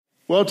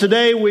Well,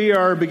 today we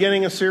are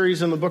beginning a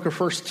series in the book of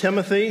 1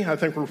 Timothy. I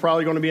think we're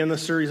probably going to be in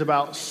this series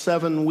about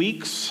 7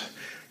 weeks.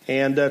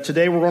 And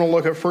today we're going to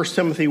look at 1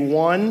 Timothy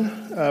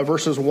 1,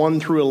 verses 1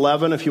 through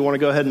 11, if you want to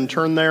go ahead and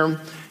turn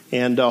there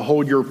and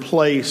hold your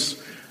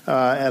place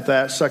at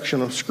that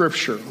section of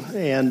Scripture.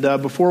 And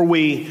before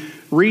we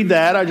read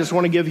that, I just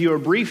want to give you a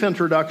brief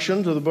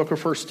introduction to the book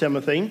of 1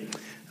 Timothy.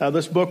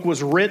 This book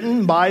was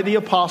written by the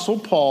Apostle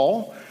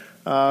Paul.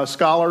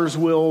 Scholars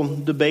will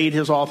debate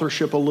his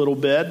authorship a little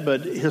bit,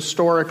 but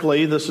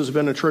historically this has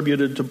been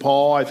attributed to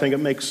Paul. I think it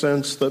makes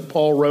sense that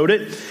Paul wrote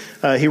it.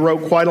 He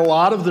wrote quite a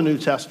lot of the New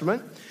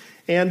Testament.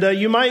 And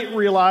you might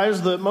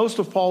realize that most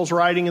of Paul's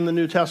writing in the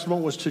New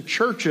Testament was to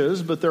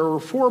churches, but there were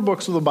 4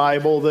 books of the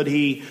Bible that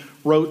he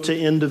wrote to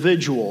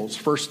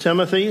individuals. 1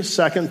 Timothy,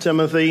 2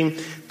 Timothy,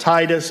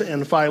 Titus,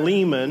 and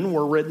Philemon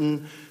were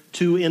written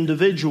to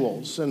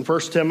individuals. And 1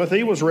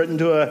 Timothy was written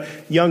to a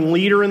young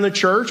leader in the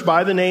church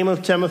by the name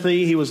of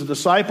Timothy. He was a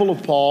disciple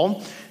of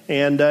Paul,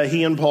 and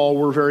he and Paul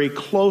were very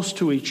close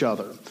to each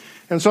other.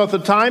 And so at the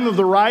time of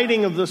the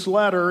writing of this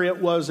letter,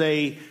 it was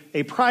a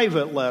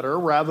private letter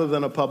rather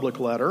than a public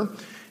letter.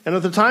 And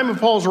at the time of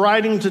Paul's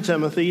writing to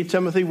Timothy,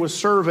 Timothy was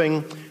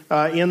serving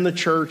in the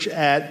church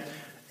at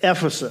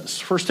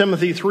Ephesus. 1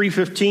 Timothy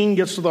 3:15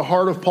 gets to the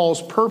heart of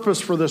Paul's purpose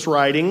for this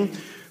writing,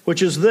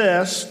 which is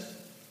this: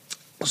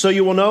 so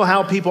you will know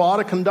how people ought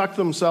to conduct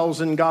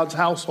themselves in God's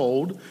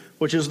household,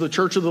 which is the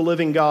church of the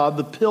living God,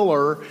 the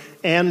pillar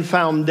and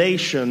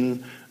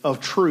foundation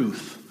of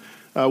truth.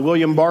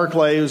 William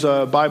Barclay, who's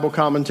a Bible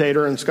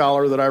commentator and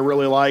scholar that I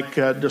really like,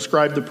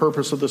 described the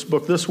purpose of this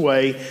book this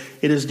way: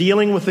 it is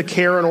dealing with the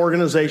care and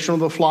organization of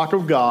the flock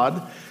of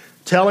God,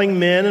 telling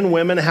men and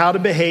women how to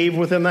behave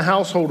within the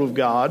household of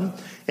God,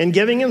 and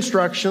giving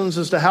instructions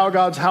as to how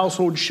God's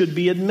household should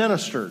be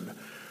administered,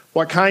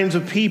 what kinds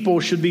of people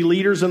should be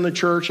leaders in the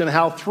church, and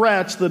how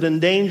threats that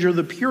endanger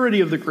the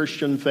purity of the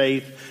Christian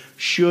faith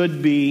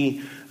should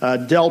be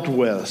dealt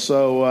with.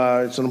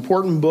 So it's an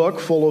important book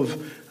full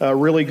of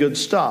really good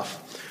stuff.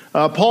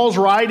 Paul's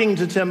writing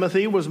to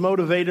Timothy was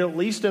motivated, at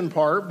least in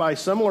part, by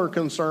similar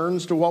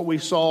concerns to what we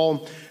saw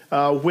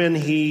when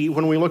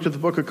we looked at the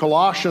book of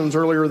Colossians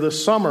earlier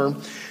this summer.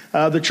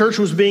 The church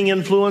was being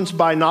influenced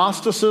by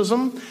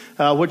Gnosticism,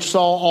 which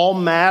saw all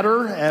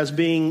matter as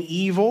being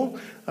evil.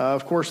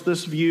 Of course,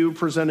 this view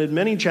presented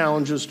many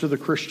challenges to the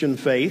Christian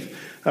faith.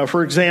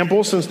 For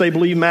example, since they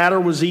believed matter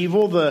was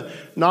evil, the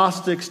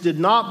Gnostics did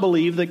not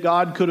believe that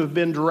God could have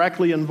been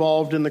directly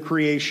involved in the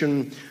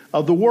creation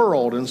of the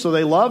world. And so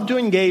they loved to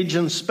engage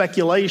in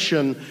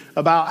speculation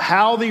about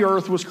how the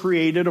earth was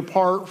created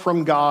apart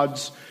from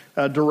God's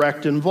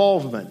direct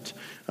involvement.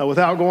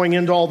 Without going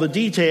into all the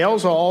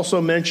details, I'll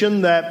also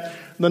mention that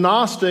the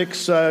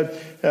Gnostics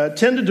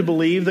tended to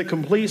believe that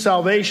complete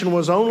salvation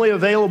was only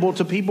available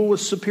to people with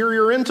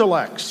superior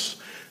intellects,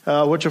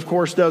 which of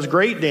course does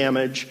great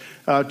damage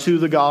to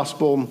the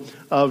gospel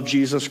of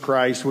Jesus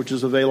Christ, which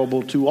is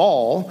available to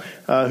all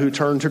who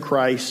turn to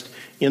Christ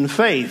in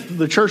faith.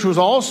 The church was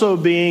also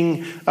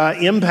being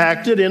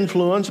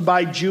influenced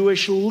by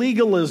Jewish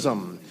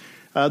legalism.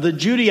 The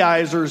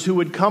Judaizers who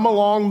would come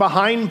along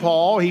behind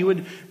Paul, he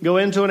would go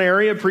into an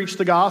area, preach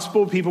the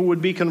gospel, people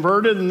would be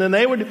converted, and then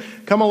they would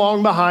come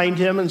along behind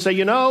him and say,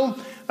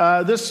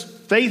 this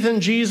faith in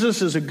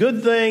Jesus is a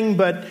good thing,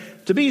 but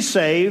to be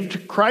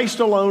saved, Christ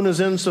alone is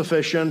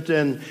insufficient,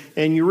 and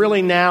you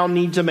really now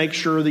need to make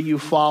sure that you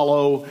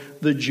follow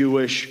the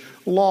Jewish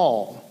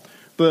law.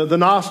 The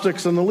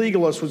Gnostics and the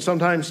legalists would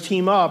sometimes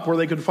team up where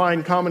they could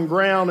find common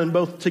ground, and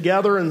both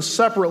together and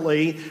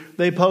separately,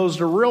 they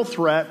posed a real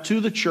threat to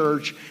the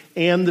church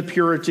and the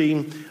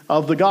purity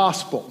of the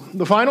gospel.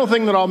 The final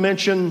thing that I'll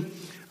mention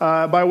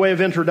by way of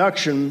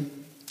introduction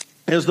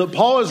is that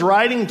Paul is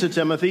writing to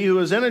Timothy, who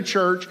is in a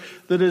church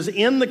that is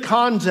in the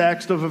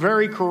context of a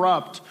very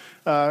corrupt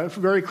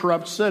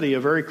city, a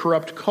very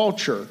corrupt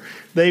culture.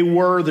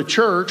 The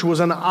church was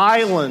an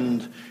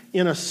island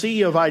in a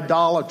sea of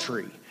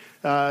idolatry.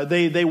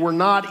 They were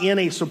not in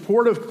a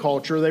supportive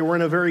culture. They were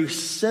in a very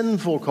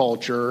sinful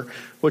culture,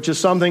 which is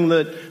something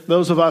that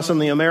those of us in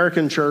the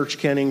American church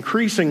can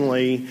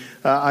increasingly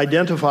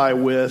identify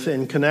with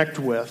and connect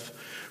with.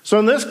 So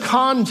in this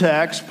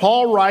context,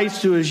 Paul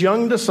writes to his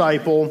young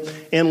disciple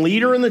and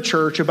leader in the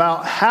church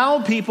about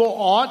how people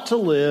ought to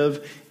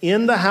live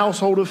in the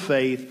household of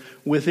faith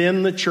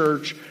within the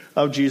church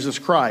of Jesus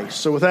Christ.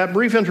 So with that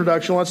brief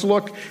introduction, let's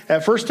look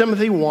at 1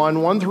 Timothy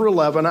 1 through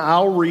 11.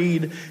 I'll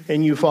read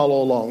and you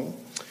follow along.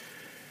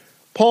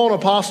 Paul, an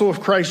apostle of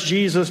Christ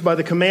Jesus, by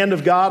the command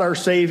of God our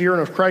Savior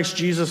and of Christ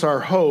Jesus our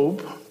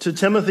hope, to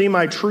Timothy,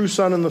 my true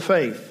son in the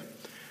faith.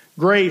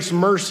 Grace,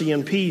 mercy,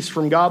 and peace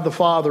from God the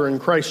Father and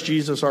Christ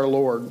Jesus our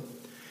Lord.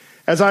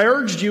 As I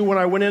urged you when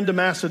I went into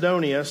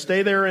Macedonia,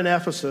 stay there in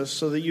Ephesus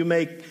so that you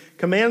may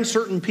command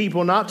certain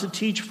people not to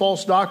teach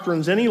false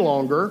doctrines any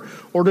longer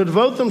or to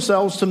devote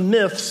themselves to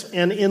myths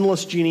and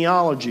endless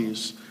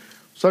genealogies.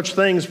 Such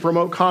things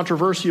promote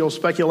controversial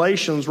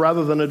speculations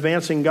rather than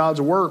advancing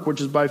God's work,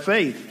 which is by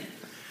faith.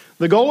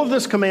 The goal of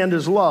this command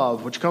is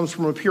love, which comes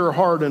from a pure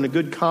heart and a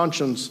good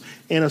conscience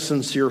and a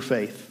sincere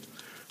faith.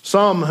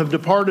 Some have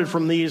departed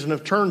from these and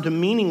have turned to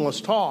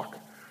meaningless talk.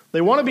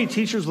 They want to be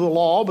teachers of the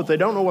law, but they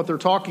don't know what they're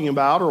talking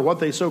about or what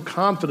they so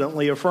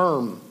confidently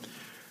affirm.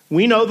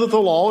 We know that the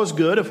law is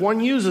good if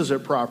one uses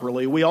it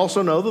properly. We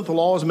also know that the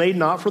law is made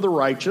not for the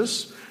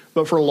righteous,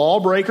 but for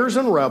lawbreakers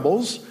and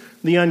rebels,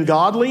 the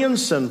ungodly and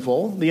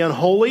sinful, the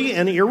unholy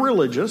and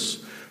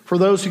irreligious, for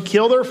those who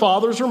kill their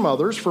fathers or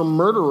mothers, for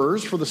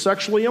murderers, for the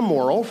sexually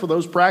immoral, for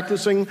those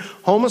practicing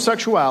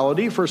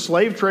homosexuality, for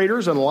slave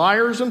traders and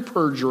liars and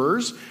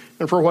perjurers,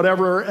 and for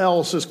whatever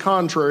else is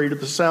contrary to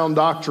the sound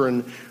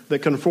doctrine that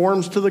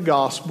conforms to the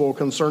gospel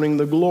concerning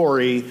the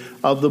glory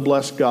of the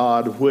blessed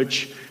God,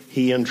 which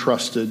he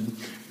entrusted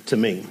to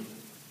me.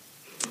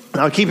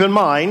 Now keep in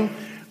mind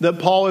that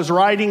Paul is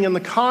writing in the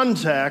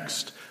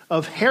context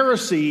of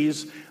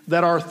heresies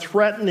that are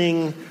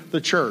threatening the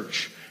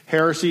church.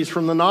 Heresies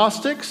from the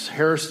Gnostics,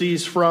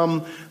 heresies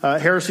from the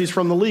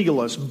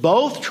legalists,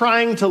 both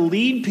trying to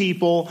lead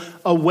people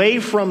away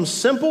from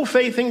simple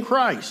faith in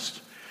Christ.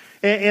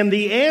 And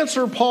the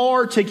answer Paul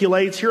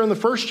articulates here in the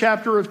first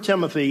chapter of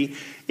Timothy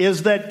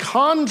is that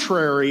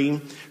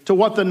contrary to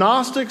what the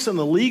Gnostics and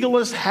the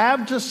legalists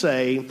have to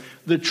say,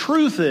 the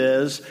truth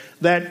is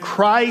that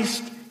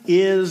Christ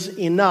is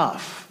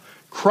enough.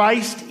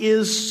 Christ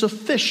is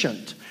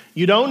sufficient.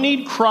 You don't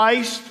need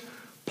Christ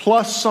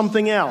plus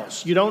something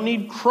else. You don't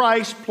need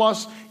Christ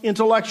plus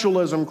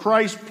intellectualism,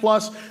 Christ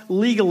plus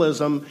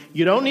legalism.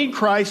 You don't need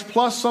Christ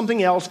plus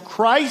something else.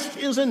 Christ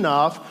is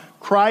enough.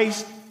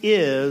 Christ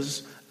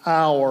is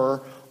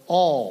our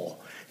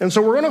all. And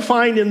so we're going to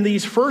find in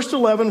these first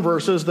 11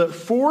 verses that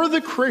for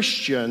the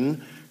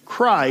Christian,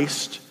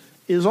 Christ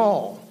is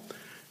all.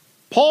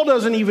 Paul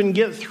doesn't even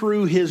get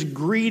through his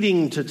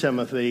greeting to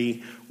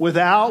Timothy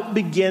without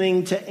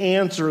beginning to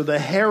answer the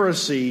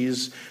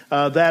heresies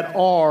that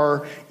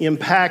are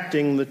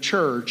impacting the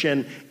church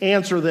and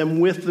answer them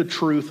with the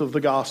truth of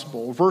the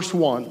gospel. Verse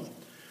 1.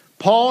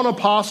 Paul, an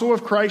apostle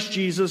of Christ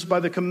Jesus, by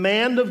the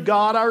command of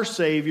God our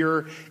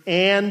Savior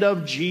and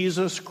of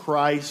Jesus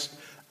Christ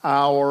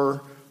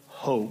our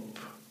hope.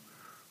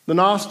 The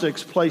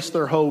Gnostics placed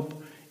their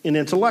hope in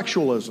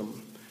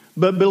intellectualism,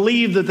 but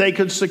believed that they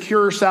could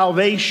secure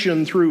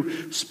salvation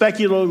through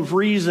speculative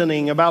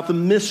reasoning about the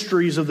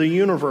mysteries of the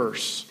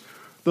universe.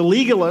 The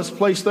legalists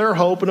placed their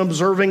hope in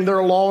observing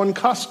their law and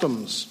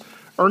customs,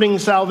 earning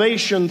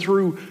salvation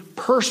through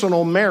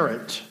personal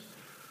merit.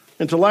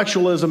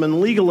 Intellectualism and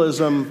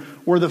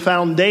legalism were the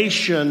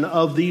foundation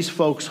of these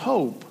folks'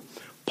 hope.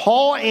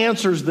 Paul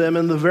answers them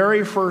in the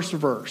very first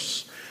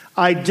verse,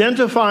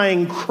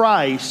 identifying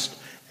Christ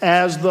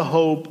as the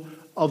hope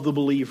of the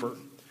believer.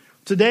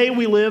 Today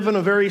we live in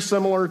a very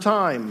similar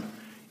time.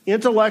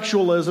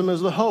 Intellectualism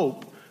is the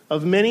hope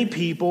of many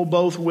people,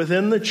 both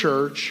within the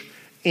church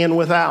and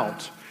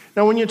without.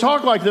 Now, when you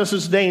talk like this,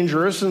 it's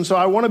dangerous, and so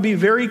I want to be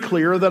very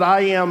clear that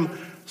I am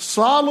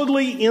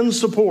solidly in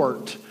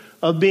support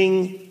of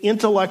being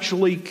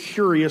intellectually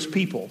curious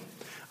people.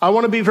 I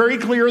want to be very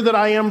clear that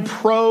I am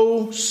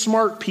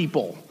pro-smart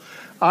people.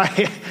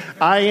 I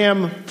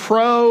am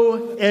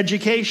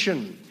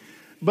pro-education.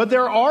 But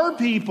there are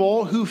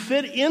people who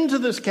fit into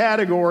this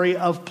category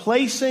of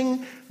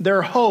placing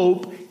their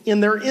hope in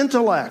their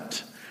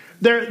intellect.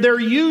 They're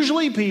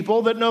usually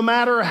people that no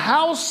matter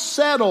how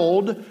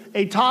settled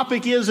a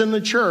topic is in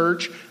the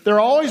church, they're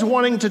always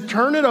wanting to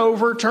turn it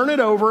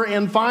over,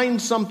 and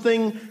find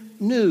something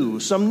new,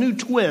 some new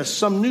twist,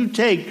 some new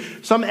take,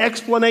 some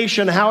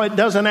explanation how it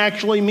doesn't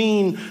actually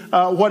mean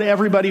what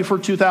everybody for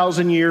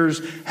 2,000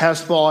 years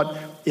has thought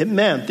it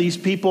meant. These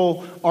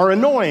people are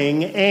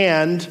annoying,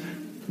 and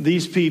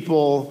these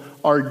people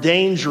are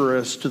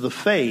dangerous to the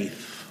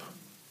faith.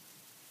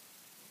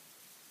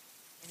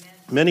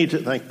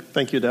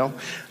 Thank you, Del.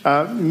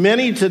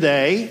 Many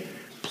today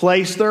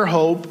place their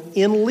hope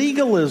in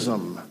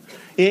legalism,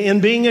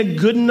 in being a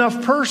good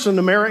enough person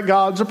to merit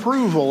God's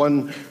approval.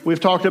 And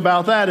we've talked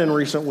about that in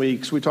recent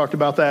weeks. We talked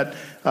about that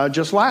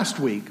just last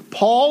week.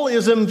 Paul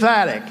is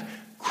emphatic.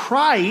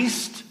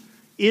 Christ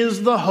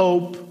is the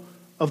hope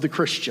of the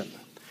Christian.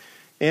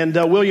 And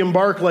William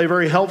Barclay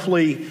very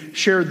helpfully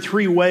shared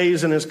 3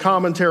 ways in his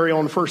commentary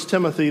on 1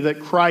 Timothy that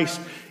Christ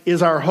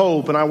is our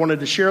hope. And I wanted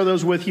to share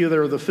those with you.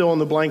 They're the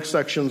fill-in-the-blank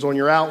sections on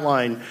your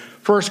outline.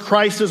 First,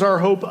 Christ is our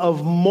hope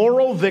of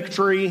moral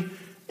victory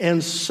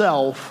and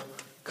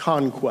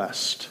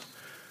self-conquest.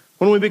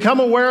 When we become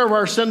aware of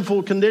our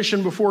sinful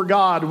condition before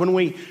God, when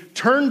we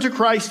turn to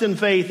Christ in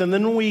faith, and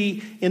then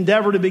we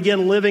endeavor to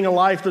begin living a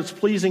life that's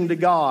pleasing to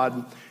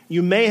God,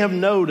 you may have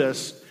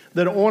noticed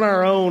that on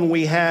our own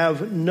we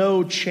have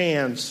no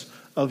chance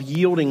of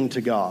yielding to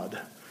God,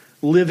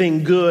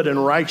 living good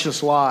and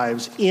righteous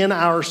lives. In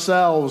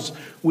ourselves,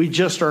 we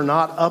just are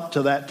not up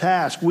to that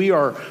task. We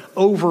are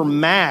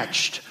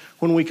overmatched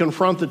when we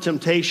confront the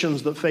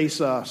temptations that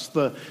face us,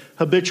 the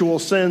habitual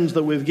sins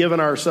that we've given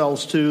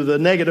ourselves to, the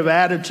negative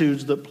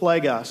attitudes that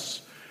plague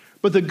us.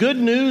 But the good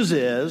news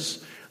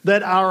is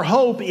that our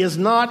hope is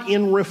not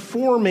in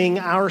reforming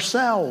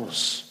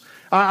ourselves.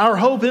 Our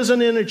hope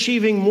isn't in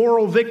achieving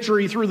moral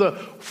victory through the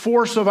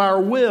force of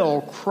our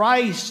will.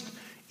 Christ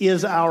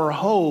is our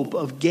hope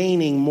of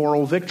gaining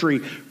moral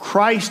victory.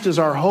 Christ is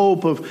our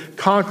hope of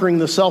conquering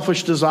the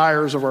selfish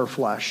desires of our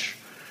flesh.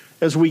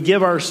 As we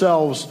give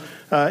ourselves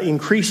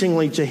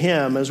increasingly to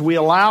Him, as we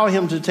allow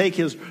Him to take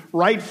His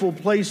rightful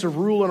place of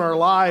rule in our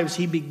lives,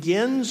 He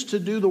begins to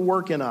do the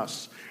work in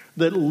us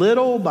that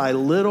little by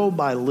little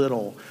by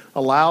little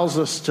allows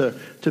us to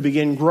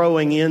begin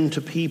growing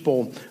into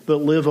people that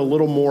live a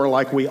little more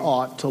like we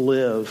ought to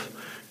live.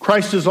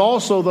 Christ is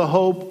also the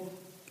hope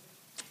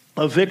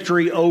of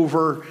victory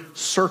over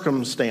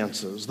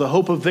circumstances, the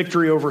hope of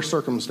victory over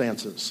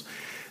circumstances.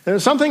 And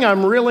something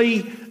I'm really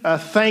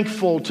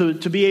thankful to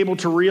be able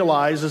to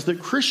realize is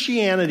that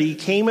Christianity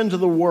came into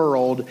the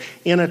world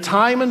in a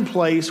time and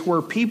place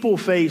where people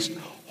faced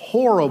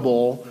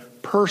horrible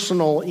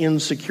personal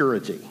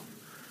insecurity.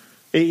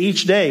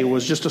 Each day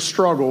was just a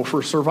struggle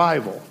for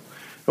survival.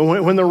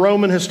 And when the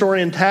Roman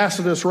historian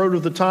Tacitus wrote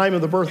of the time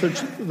of the birth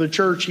of the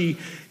church,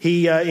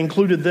 he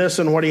included this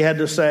in what he had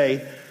to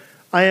say.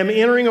 I am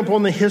entering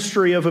upon the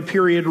history of a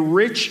period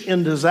rich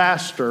in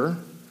disaster,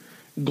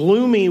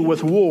 gloomy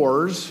with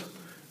wars,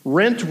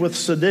 rent with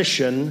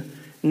sedition,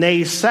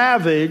 nay,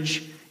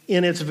 savage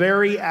in its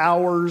very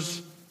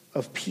hours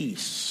of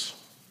peace.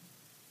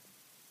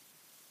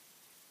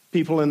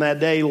 People in that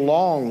day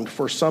longed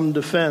for some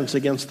defense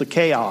against the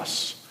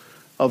chaos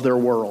of their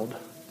world.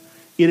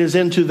 It is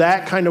into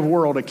that kind of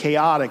world, a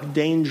chaotic,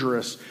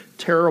 dangerous,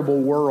 terrible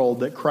world,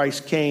 that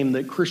Christ came,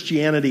 that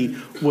Christianity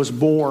was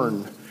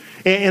born.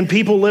 And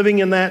people living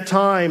in that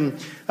time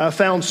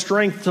found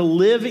strength to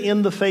live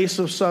in the face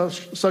of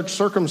such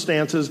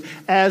circumstances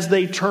as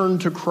they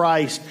turned to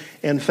Christ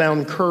and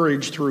found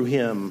courage through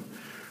Him.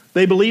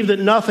 They believed that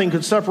nothing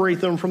could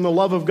separate them from the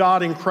love of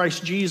God in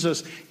Christ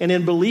Jesus. And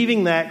in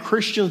believing that,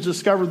 Christians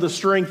discovered the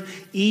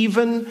strength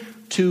even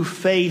to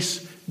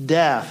face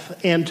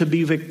death and to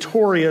be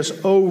victorious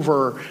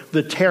over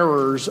the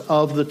terrors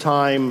of the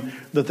time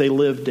that they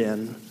lived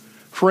in.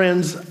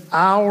 Friends,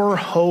 our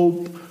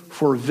hope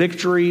for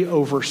victory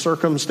over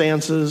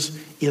circumstances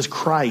is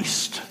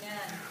Christ.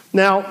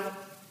 Now,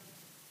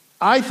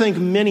 I think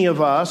many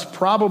of us,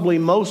 probably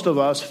most of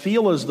us,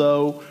 feel as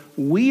though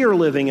we are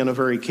living in a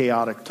very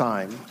chaotic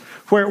time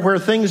where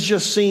things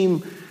just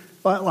seem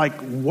like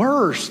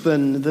worse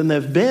than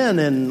they've been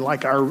in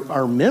like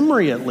our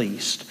memory at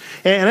least.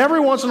 And every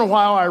once in a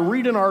while I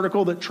read an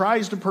article that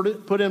tries to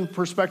put in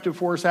perspective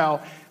for us how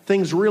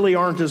things really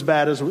aren't as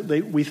bad as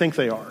we think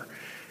they are.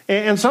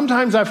 And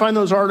sometimes I find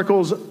those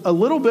articles a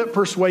little bit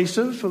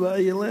persuasive,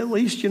 at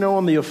least,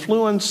 on the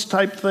affluence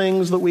type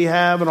things that we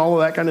have and all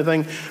of that kind of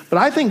thing. But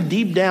I think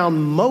deep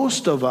down,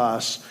 most of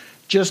us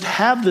just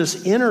have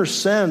this inner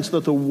sense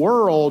that the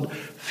world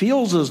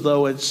feels as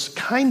though it's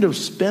kind of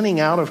spinning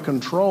out of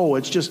control.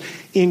 It's just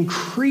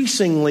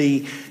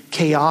increasingly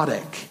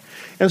chaotic.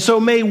 And so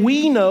may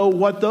we know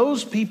what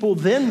those people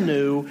then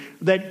knew,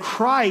 that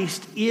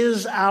Christ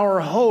is our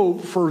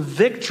hope for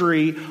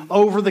victory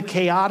over the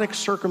chaotic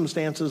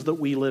circumstances that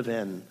we live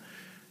in.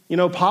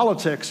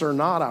 Politics are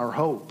not our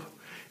hope.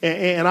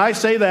 And I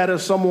say that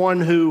as someone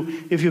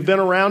who, if you've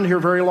been around here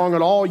very long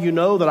at all, you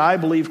know that I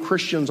believe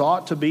Christians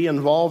ought to be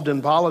involved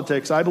in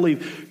politics. I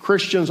believe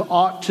Christians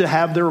ought to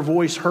have their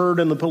voice heard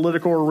in the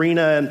political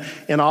arena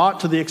and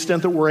ought, to the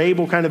extent that we're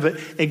able, kind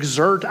of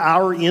exert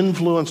our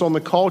influence on the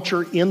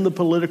culture in the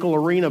political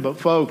arena. But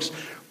folks,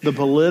 the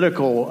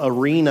political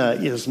arena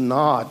is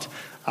not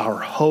our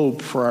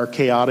hope for our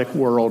chaotic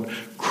world.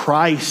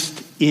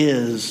 Christ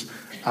is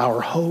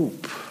our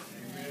hope.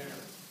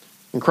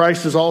 And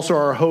Christ is also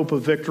our hope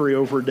of victory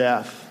over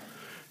death.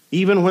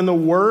 Even when the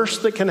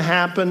worst that can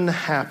happen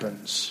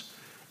happens,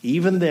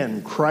 even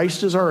then,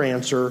 Christ is our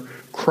answer.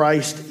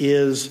 Christ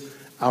is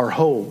our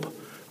hope.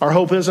 Our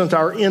hope isn't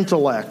our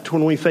intellect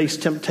when we face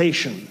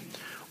temptation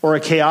or a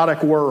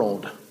chaotic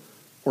world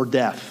or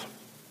death.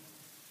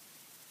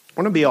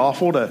 Wouldn't it be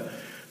awful to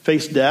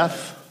face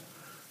death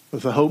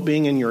with the hope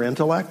being in your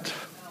intellect?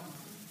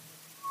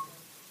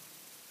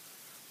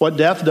 What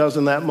death does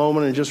in that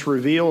moment, it just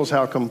reveals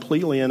how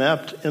completely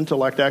inept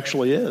intellect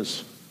actually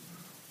is.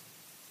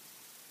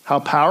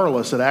 How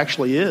powerless it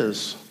actually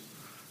is.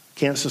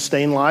 Can't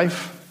sustain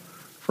life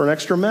for an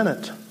extra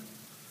minute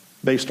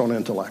based on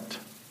intellect.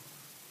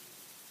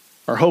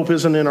 Our hope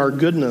isn't in our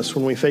goodness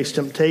when we face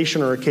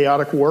temptation or a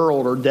chaotic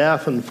world or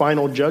death and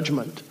final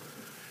judgment.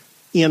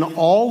 In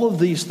all of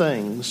these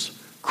things,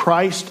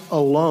 Christ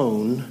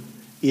alone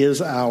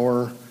is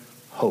our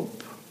hope.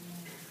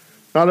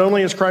 Not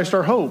only is Christ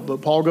our hope,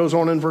 but Paul goes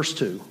on in verse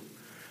 2.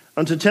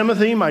 Unto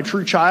Timothy, my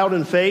true child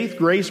in faith,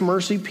 grace,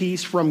 mercy,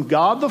 peace from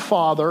God the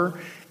Father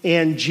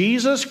and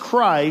Jesus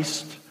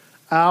Christ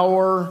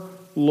our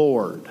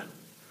Lord.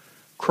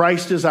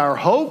 Christ is our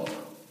hope.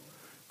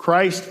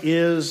 Christ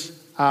is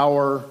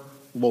our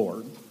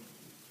Lord.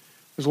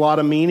 There's a lot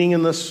of meaning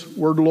in this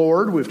word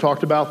Lord. We've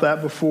talked about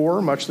that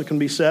before, much that can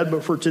be said.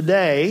 But for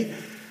today,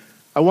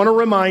 I want to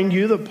remind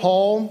you that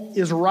Paul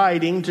is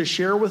writing to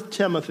share with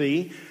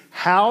Timothy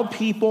how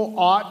people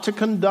ought to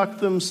conduct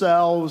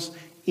themselves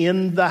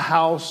in the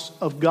house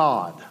of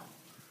God,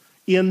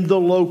 in the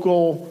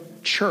local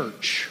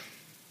church.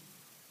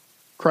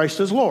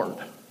 Christ is Lord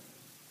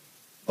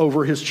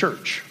over his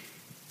church.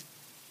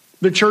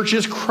 The church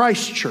is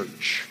Christ's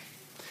church.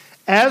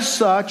 As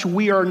such,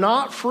 we are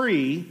not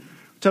free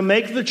to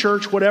make the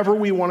church whatever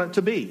we want it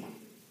to be.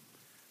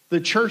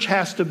 The church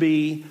has to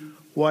be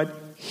what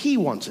he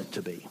wants it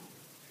to be.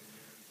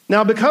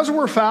 Now, because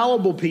we're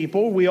fallible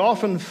people, we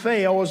often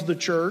fail as the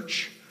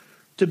church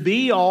to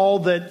be all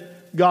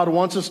that God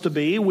wants us to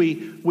be.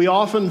 We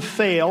often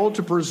fail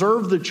to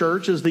preserve the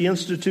church as the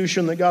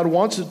institution that God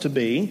wants it to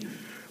be.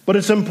 But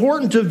it's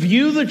important to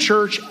view the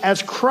church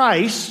as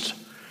Christ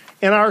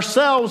and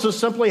ourselves as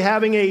simply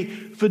having a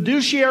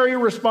fiduciary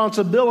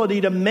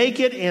responsibility to make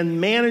it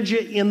and manage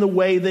it in the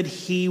way that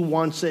he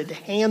wants it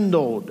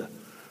handled,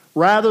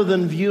 rather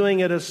than viewing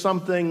it as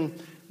something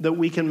that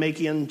we can make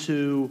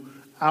into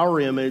our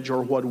image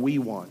or what we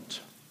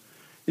want.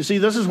 You see,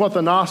 this is what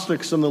the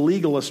Gnostics and the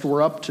legalists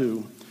were up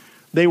to.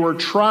 They were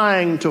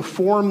trying to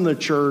form the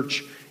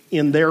church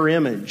in their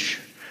image.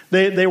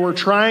 They were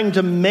trying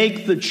to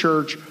make the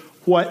church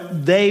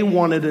what they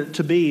wanted it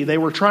to be. They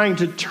were trying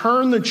to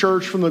turn the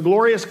church from the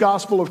glorious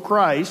gospel of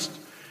Christ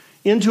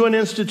into an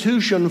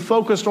institution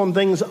focused on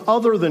things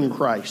other than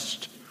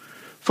Christ,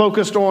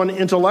 focused on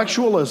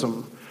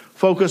intellectualism,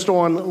 focused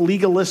on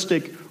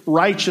legalistic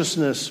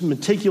righteousness,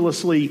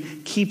 meticulously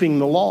keeping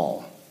the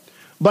law.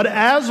 But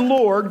as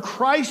Lord,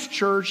 Christ's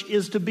church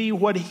is to be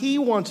what he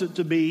wants it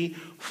to be,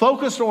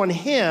 focused on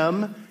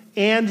him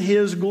and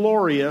his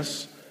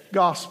glorious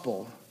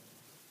gospel.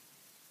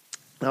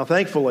 Now,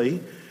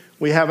 thankfully,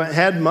 we haven't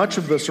had much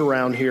of this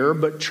around here,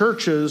 but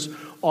churches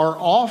are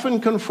often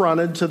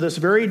confronted to this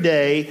very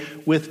day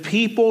with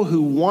people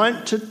who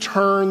want to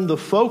turn the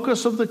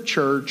focus of the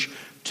church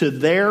to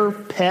their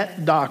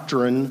pet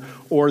doctrine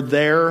or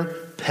their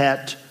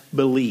pet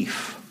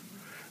belief.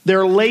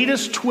 Their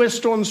latest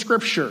twist on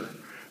Scripture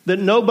that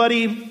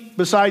nobody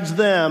besides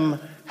them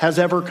has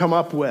ever come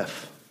up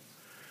with,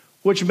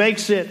 which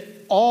makes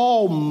it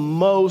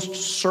almost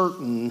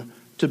certain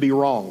to be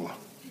wrong.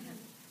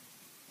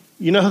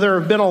 You know, there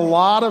have been a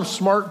lot of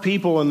smart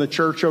people in the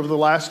church over the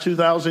last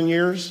 2,000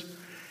 years.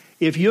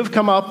 If you've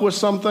come up with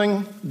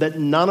something that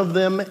none of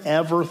them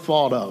ever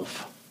thought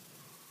of,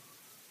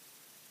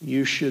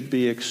 you should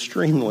be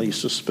extremely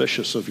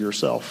suspicious of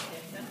yourself.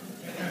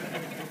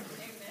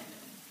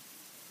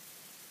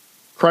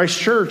 Christ's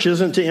church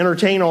isn't to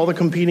entertain all the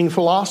competing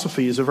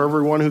philosophies of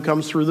everyone who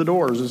comes through the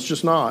doors. It's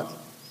just not.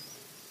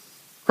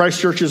 Christ's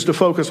church is to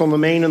focus on the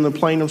main and the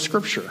plain of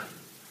Scripture,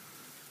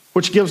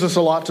 which gives us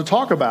a lot to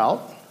talk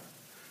about,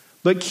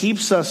 but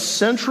keeps us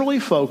centrally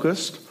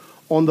focused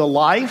on the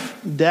life,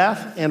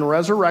 death, and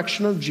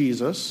resurrection of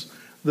Jesus,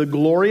 the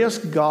glorious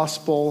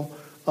gospel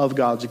of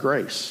God's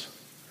grace.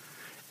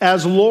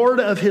 As Lord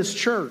of his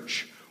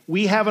church,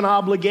 we have an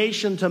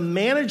obligation to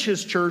manage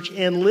his church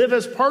and live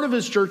as part of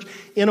his church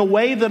in a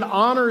way that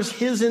honors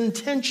his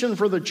intention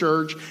for the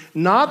church,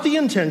 not the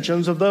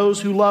intentions of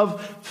those who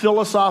love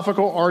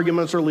philosophical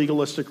arguments or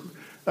legalistic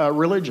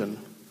religion.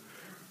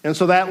 And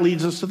so that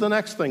leads us to the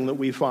next thing that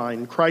we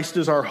find. Christ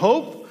is our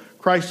hope,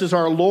 Christ is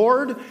our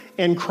Lord,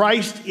 and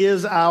Christ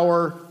is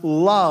our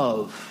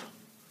love,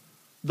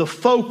 the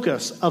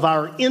focus of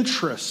our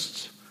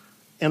interests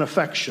and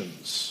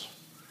affections.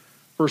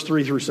 Verse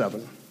 3 through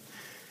 7.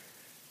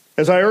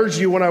 As I urged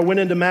you when I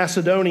went into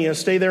Macedonia,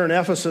 stay there in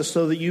Ephesus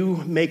so that you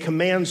may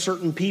command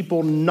certain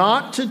people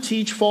not to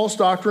teach false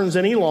doctrines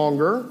any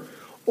longer,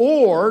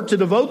 or to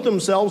devote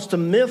themselves to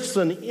myths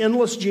and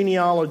endless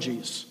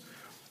genealogies.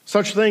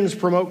 Such things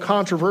promote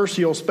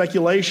controversial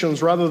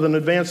speculations rather than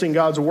advancing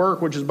God's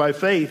work, which is by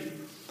faith.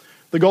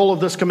 The goal of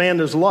this command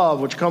is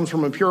love, which comes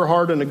from a pure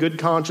heart and a good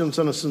conscience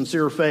and a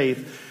sincere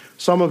faith.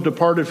 Some have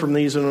departed from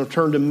these and have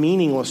turned to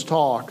meaningless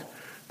talk.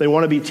 They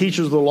want to be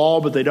teachers of the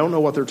law, but they don't know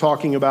what they're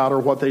talking about or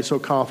what they so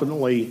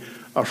confidently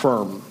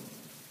affirm.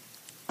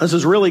 This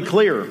is really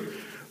clear.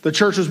 The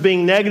church is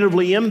being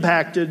negatively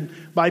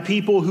impacted by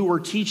people who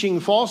were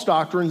teaching false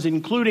doctrines,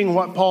 including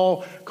what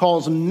Paul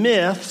calls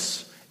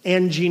myths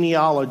and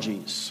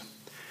genealogies.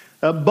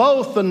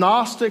 Both the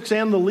Gnostics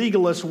and the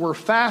legalists were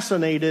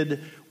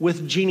fascinated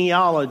with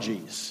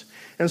genealogies.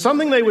 And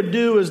something they would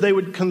do is they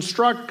would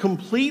construct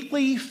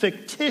completely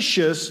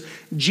fictitious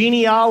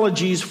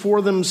genealogies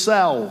for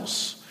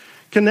themselves,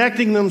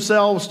 connecting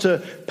themselves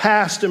to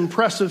past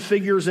impressive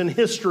figures in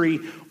history,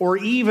 or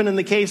even in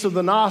the case of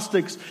the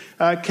Gnostics,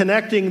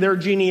 connecting their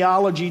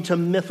genealogy to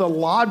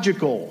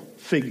mythological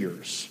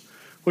figures,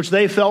 which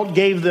they felt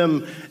gave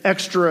them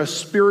extra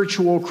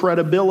spiritual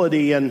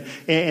credibility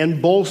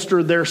and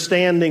bolstered their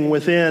standing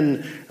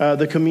within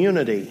the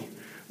community.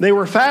 They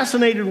were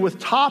fascinated with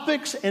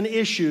topics and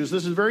issues.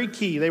 This is very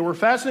key. They were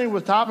fascinated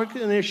with topics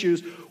and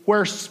issues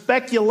where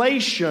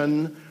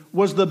speculation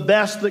was the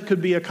best that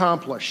could be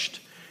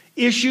accomplished.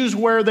 Issues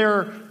where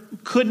there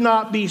could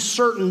not be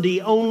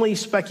certainty, only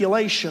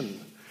speculation.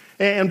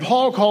 And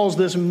Paul calls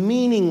this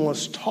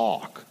meaningless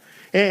talk.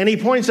 And he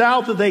points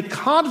out that they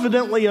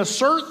confidently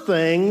assert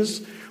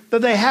things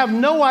that they have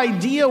no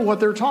idea what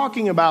they're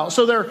talking about.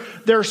 So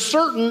they're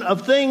certain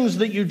of things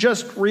that you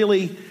just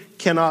really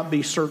cannot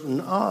be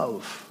certain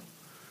of.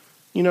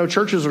 You know,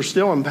 churches are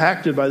still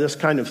impacted by this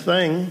kind of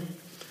thing.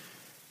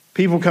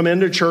 People come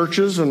into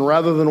churches, and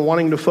rather than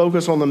wanting to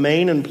focus on the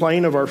main and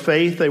plain of our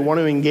faith, they want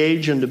to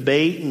engage in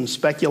debate and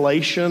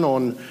speculation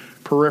on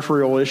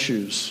peripheral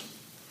issues.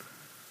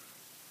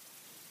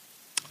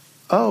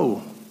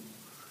 Oh,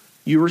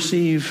 you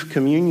receive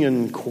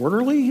communion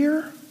quarterly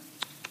here?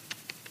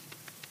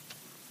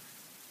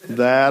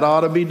 That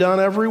ought to be done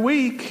every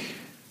week.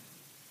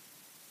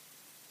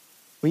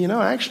 Well, you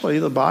know, actually,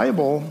 the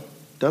Bible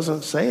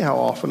doesn't say how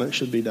often it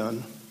should be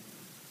done.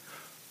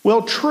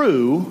 Well,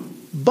 true,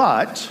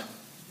 but,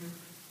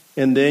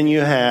 and then you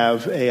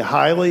have a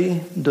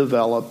highly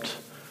developed,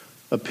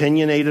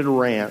 opinionated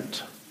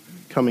rant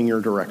coming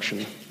your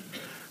direction.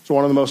 It's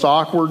one of the most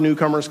awkward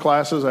newcomers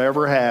classes I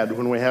ever had,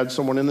 when we had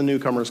someone in the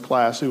newcomers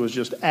class who was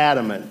just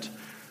adamant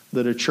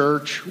that a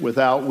church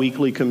without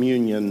weekly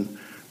communion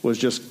was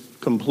just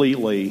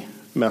completely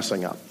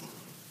messing up.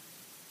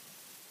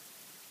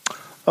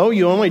 Oh,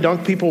 you only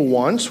dunk people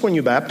once when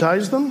you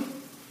baptize them?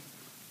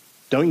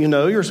 Don't you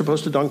know you're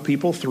supposed to dunk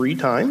people 3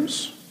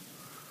 times?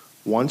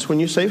 Once when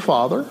you say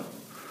Father,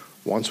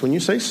 once when you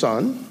say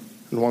Son,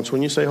 and once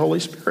when you say Holy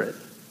Spirit.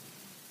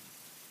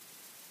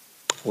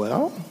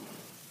 Well,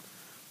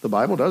 the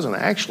Bible doesn't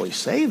actually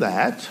say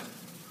that.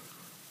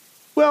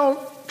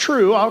 Well,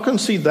 true, I'll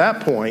concede that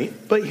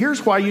point, but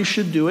here's why you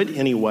should do it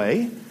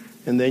anyway,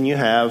 and then you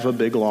have a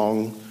big,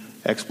 long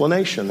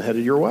explanation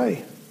headed your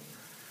way.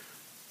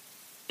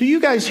 Do you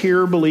guys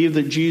here believe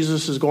that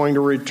Jesus is going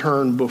to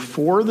return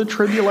before the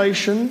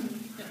tribulation,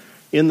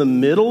 in the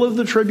middle of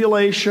the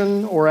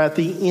tribulation, or at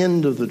the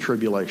end of the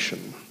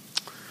tribulation?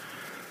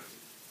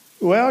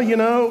 Well, you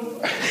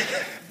know,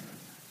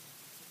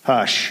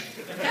 hush.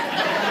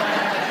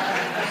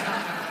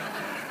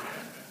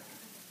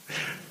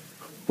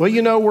 Well,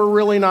 you know, we're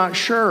really not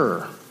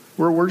sure.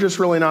 We're just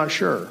really not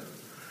sure.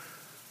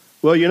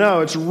 Well, you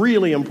know, it's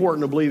really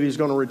important to believe he's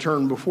going to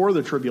return before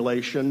the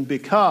tribulation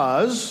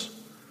because,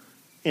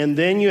 and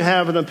then you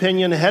have an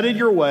opinion headed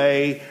your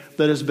way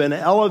that has been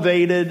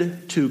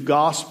elevated to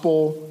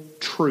gospel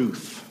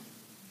truth.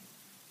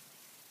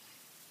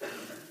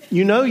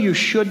 You know you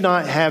should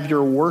not have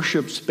your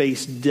worship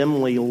space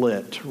dimly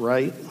lit,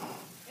 right?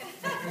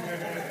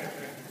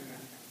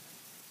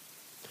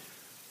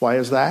 Why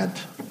is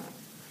that?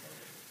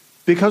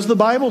 Because the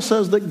Bible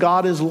says that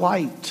God is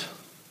light.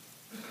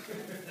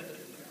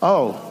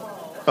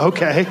 Oh,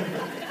 okay.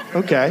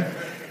 Okay.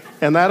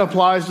 And that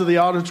applies to the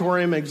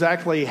auditorium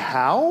exactly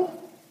how?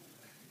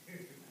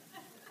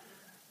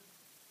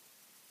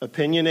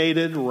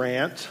 Opinionated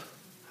rant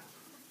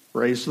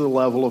raised to the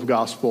level of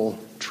gospel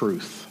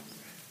truth.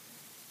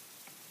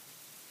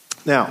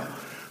 Now,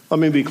 let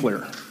me be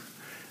clear.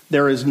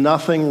 There is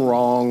nothing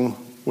wrong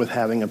with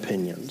having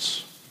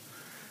opinions.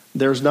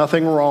 There's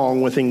nothing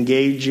wrong with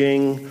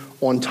engaging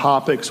on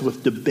topics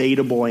with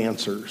debatable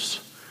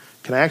answers.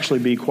 It can actually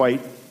be quite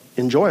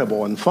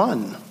enjoyable and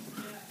fun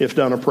if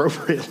done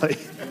appropriately.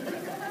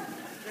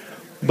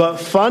 But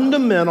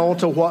fundamental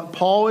to what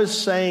Paul is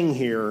saying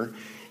here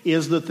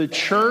is that the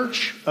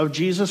church of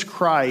Jesus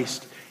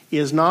Christ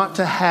is not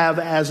to have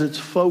as its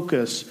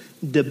focus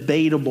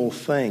debatable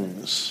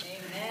things.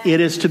 Amen.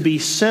 It is to be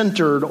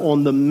centered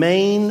on the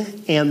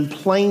main and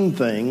plain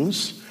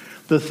things,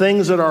 the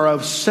things that are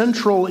of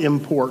central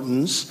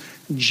importance: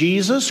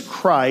 Jesus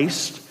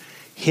Christ,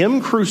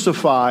 Him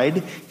crucified,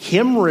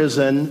 Him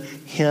risen,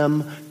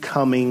 Him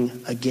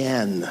coming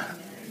again. Amen.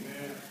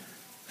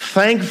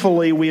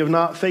 Thankfully, we have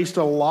not faced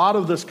a lot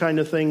of this kind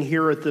of thing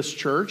here at this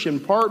church,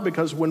 in part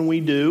because when we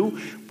do,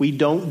 we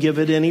don't give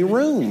it any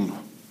room.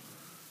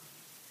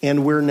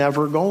 And we're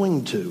never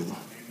going to. Amen.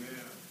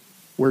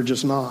 We're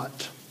just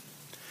not.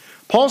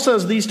 Paul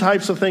says these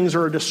types of things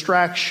are a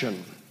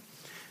distraction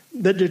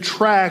that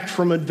detract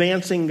from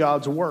advancing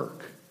God's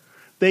work.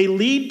 They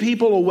lead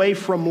people away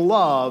from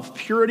love,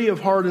 purity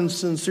of heart, and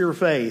sincere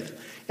faith,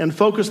 and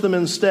focus them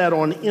instead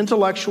on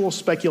intellectual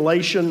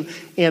speculation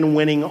and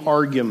winning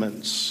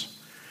arguments.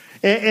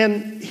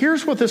 And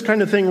here's what this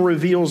kind of thing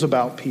reveals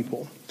about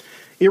people.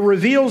 It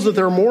reveals that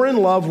they're more in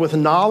love with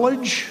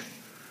knowledge,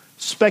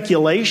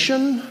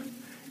 speculation,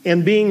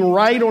 and being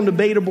right on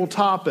debatable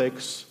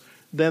topics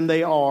than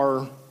they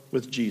are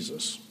with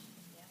Jesus.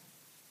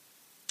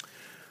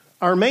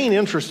 Our main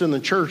interest in the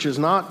church is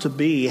not to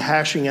be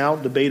hashing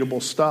out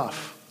debatable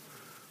stuff.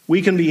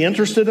 We can be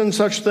interested in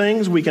such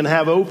things. We can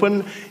have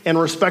open and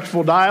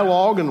respectful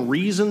dialogue and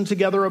reason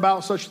together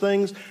about such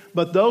things.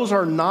 But those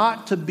are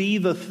not to be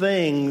the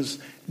things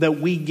that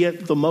we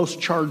get the most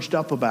charged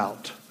up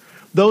about.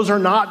 Those are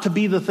not to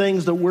be the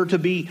things that we're to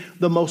be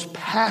the most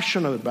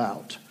passionate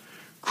about.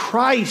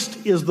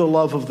 Christ is the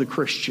love of the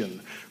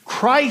Christian.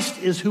 Christ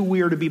is who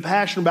we are to be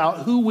passionate about,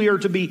 who we are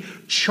to be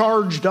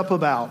charged up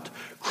about.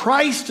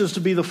 Christ is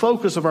to be the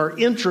focus of our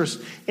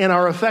interest and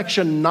our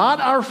affection, not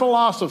our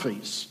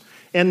philosophies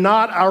and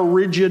not our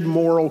rigid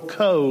moral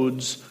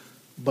codes,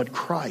 but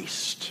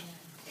Christ.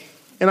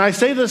 And I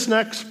say this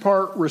next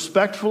part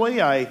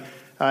respectfully.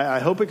 I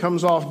hope it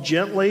comes off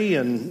gently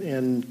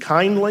and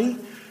kindly,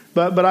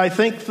 but I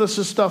think this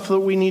is stuff that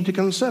we need to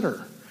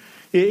consider.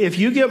 If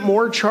you get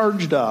more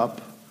charged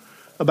up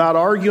about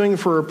arguing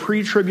for a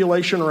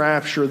pre-tribulation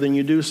rapture than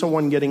you do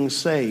someone getting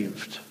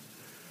saved,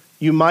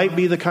 you might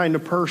be the kind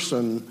of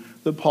person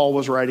that Paul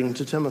was writing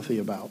to Timothy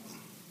about.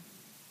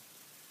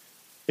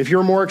 If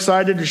you're more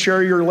excited to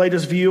share your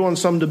latest view on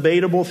some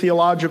debatable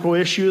theological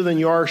issue than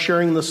you are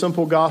sharing the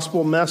simple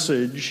gospel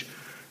message,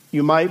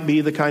 you might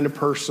be the kind of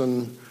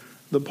person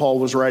that Paul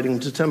was writing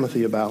to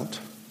Timothy about.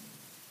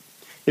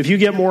 If you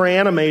get more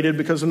animated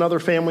because another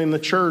family in the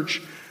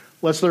church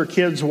lets their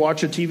kids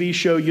watch a TV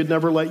show you'd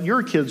never let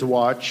your kids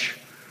watch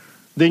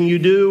than you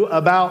do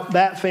about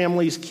that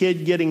family's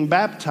kid getting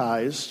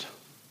baptized,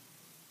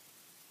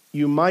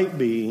 you might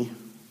be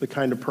the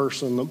kind of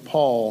person that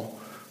Paul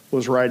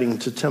was writing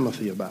to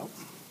Timothy about.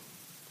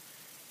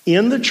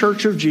 In the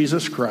church of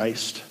Jesus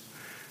Christ,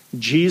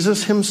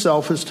 Jesus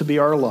himself is to be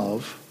our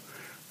love,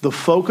 the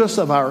focus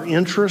of our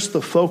interest,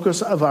 the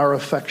focus of our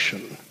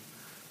affection.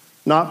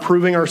 Not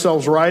proving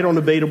ourselves right on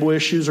debatable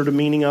issues or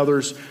demeaning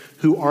others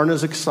who aren't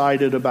as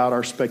excited about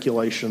our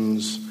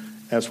speculations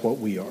as what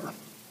we are.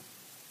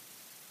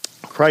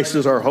 Christ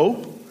is our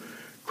hope.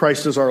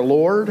 Christ is our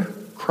Lord.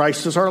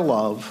 Christ is our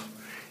love.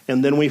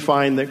 And then we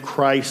find that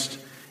Christ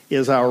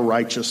is our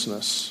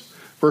righteousness.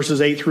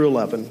 Verses 8 through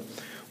 11.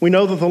 We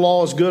know that the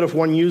law is good if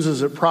one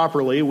uses it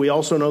properly. We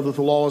also know that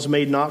the law is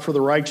made not for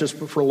the righteous,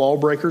 but for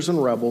lawbreakers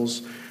and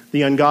rebels,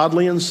 the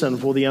ungodly and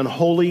sinful, the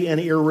unholy and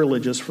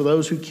irreligious, for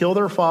those who kill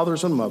their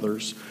fathers and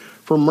mothers,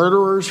 for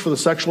murderers, for the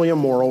sexually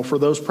immoral, for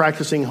those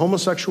practicing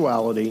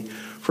homosexuality,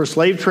 for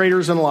slave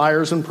traders and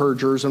liars and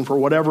perjurers, and for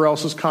whatever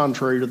else is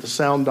contrary to the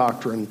sound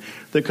doctrine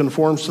that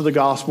conforms to the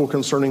gospel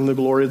concerning the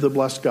glory of the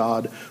blessed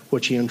God,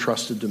 which he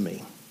entrusted to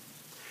me.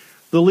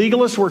 The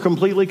legalists were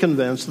completely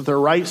convinced that their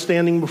right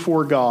standing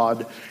before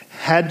God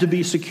had to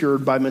be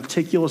secured by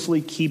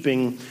meticulously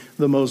keeping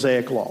the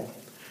Mosaic law.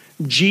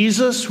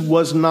 Jesus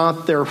was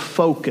not their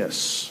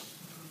focus.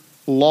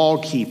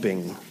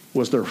 Law-keeping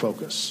was their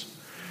focus.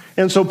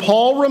 And so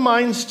Paul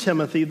reminds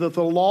Timothy that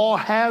the law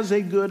has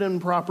a good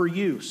and proper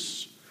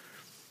use.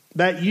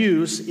 That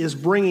use is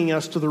bringing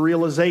us to the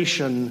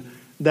realization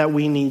that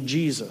we need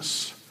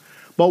Jesus.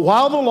 But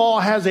while the law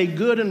has a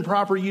good and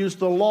proper use,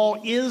 the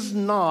law is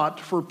not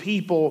for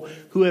people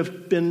who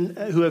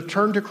have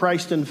turned to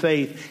Christ in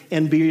faith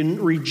and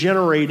been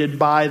regenerated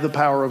by the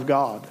power of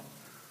God.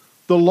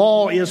 The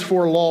law is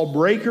for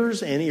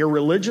lawbreakers and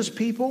irreligious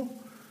people,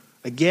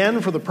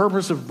 again, for the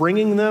purpose of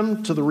bringing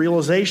them to the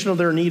realization of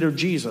their need of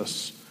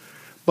Jesus.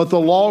 But the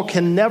law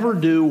can never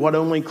do what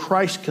only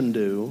Christ can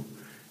do,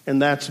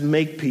 and that's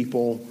make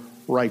people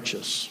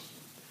righteous.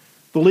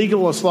 The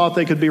legalists thought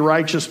they could be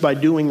righteous by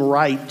doing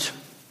right.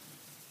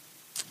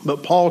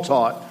 But Paul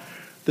taught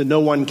that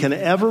no one can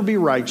ever be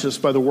righteous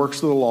by the works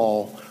of the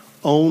law.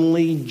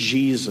 Only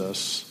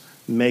Jesus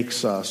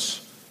makes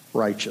us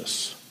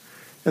righteous.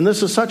 And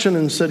this is such an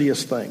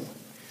insidious thing.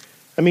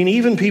 I mean,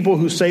 even people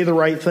who say the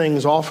right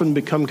things often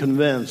become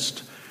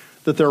convinced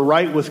that they're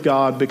right with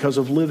God because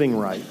of living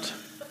right.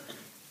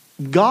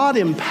 God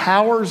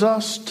empowers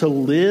us to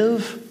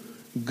live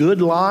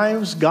good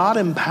lives. God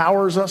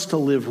empowers us to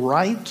live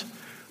right.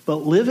 But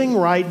living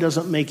right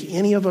doesn't make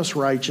any of us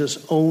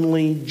righteous.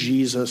 Only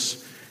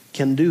Jesus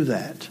can do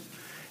that.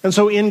 And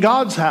so in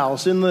God's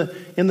house, in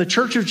the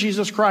church of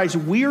Jesus Christ,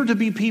 we are to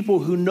be people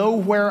who know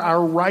where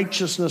our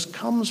righteousness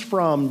comes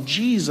from,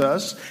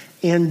 Jesus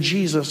and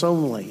Jesus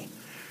only.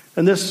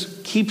 And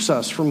this keeps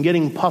us from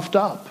getting puffed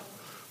up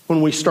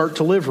when we start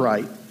to live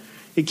right.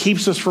 It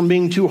keeps us from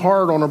being too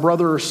hard on a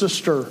brother or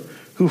sister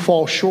who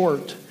fall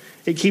short.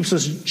 It keeps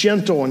us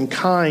gentle and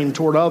kind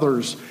toward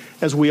others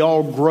as we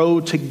all grow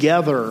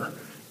together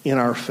in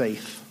our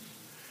faith.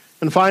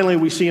 And finally,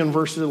 we see in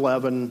verse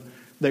 11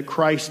 that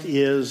Christ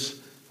is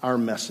our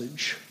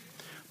message.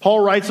 Paul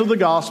writes of the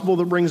gospel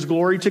that brings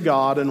glory to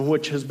God and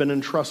which has been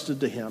entrusted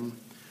to him.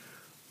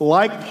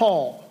 Like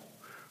Paul,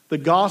 the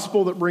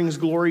gospel that brings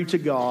glory to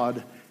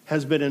God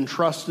has been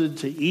entrusted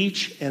to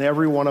each and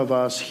every one of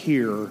us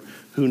here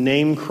who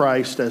name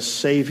Christ as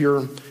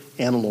Savior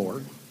and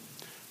Lord.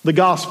 The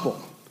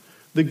gospel,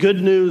 the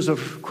good news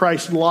of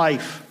Christ's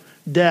life,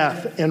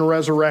 death, and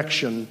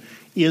resurrection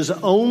is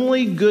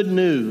only good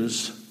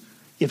news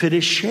if it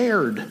is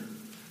shared,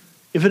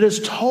 if it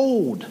is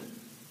told.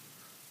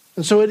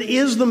 And so it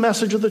is the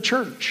message of the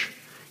church.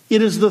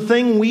 It is the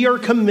thing we are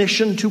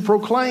commissioned to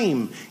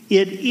proclaim.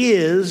 It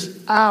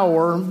is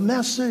our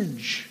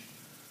message.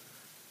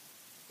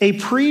 A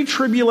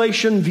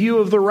pre-tribulation view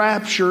of the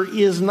rapture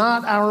is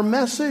not our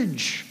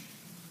message,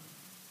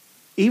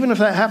 even if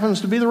that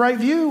happens to be the right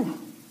view.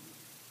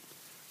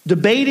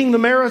 Debating the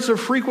merits of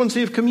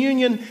frequency of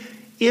communion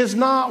is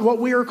not what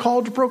we are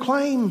called to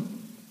proclaim.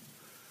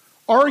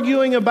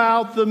 Arguing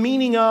about the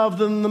meaning of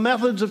and the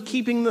methods of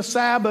keeping the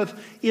Sabbath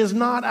is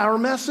not our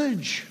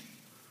message.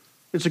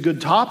 It's a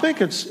good topic.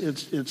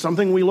 It's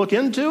something we look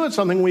into. It's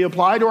something we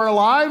apply to our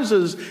lives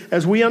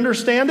as we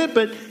understand it,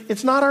 but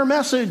it's not our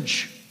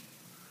message.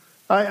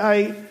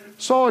 I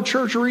saw a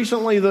church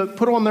recently that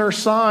put on their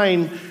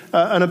sign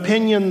an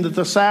opinion that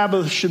the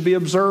Sabbath should be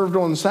observed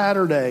on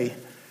Saturday.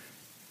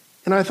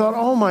 And I thought,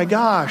 oh my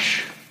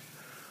gosh,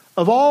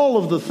 of all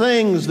of the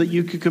things that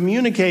you could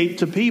communicate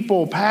to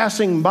people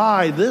passing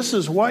by, this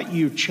is what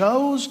you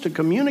chose to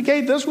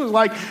communicate? This was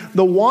like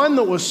the one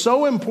that was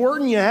so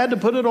important you had to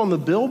put it on the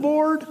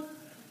billboard?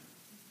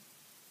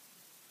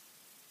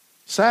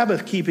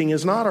 Sabbath keeping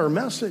is not our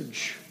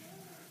message.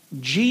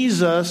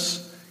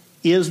 Jesus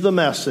is the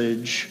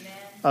message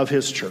of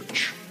his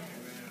church.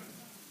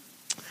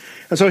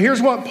 And so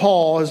here's what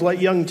Paul has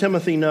let young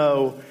Timothy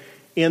know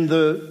in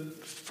the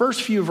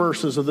first few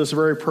verses of this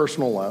very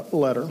personal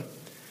letter.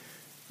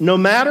 No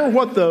matter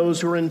what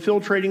those who are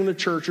infiltrating the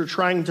church are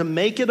trying to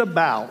make it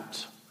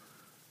about,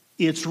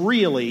 it's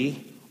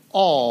really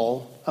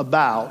all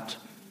about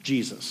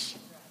Jesus.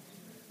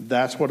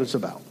 That's what it's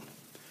about.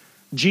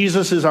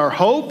 Jesus is our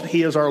hope.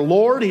 He is our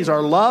Lord. He's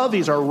our love.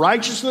 He's our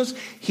righteousness.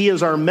 He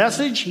is our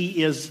message.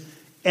 He is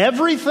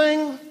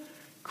everything.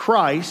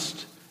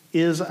 Christ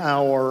is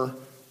our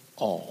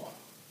all.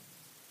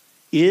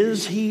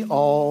 Is he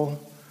all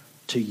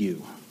to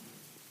you?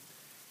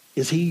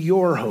 Is he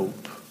your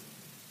hope?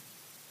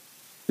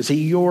 Is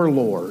he your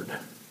Lord,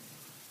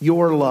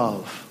 your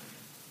love,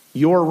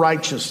 your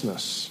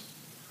righteousness?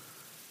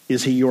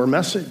 Is he your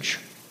message?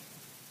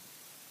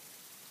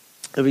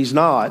 If he's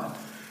not,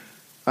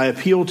 I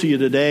appeal to you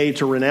today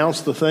to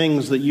renounce the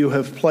things that you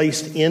have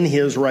placed in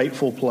his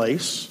rightful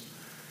place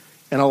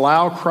and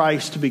allow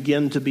Christ to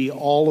begin to be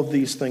all of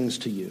these things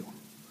to you.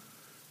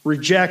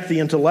 Reject the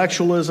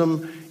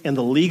intellectualism and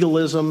the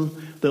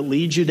legalism that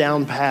leads you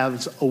down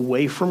paths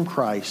away from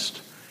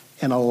Christ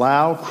and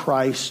allow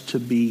Christ to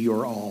be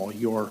your all,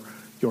 your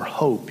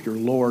hope, your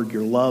Lord,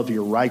 your love,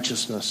 your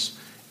righteousness,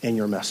 and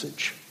your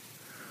message.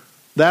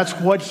 That's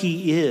what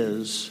he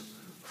is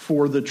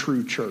for the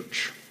true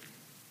church.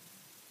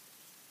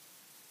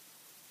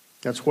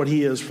 That's what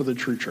he is for the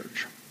true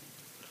church.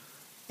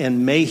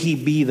 And may he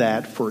be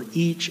that for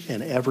each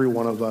and every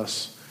one of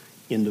us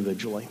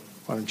individually.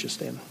 Why don't you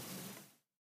stand?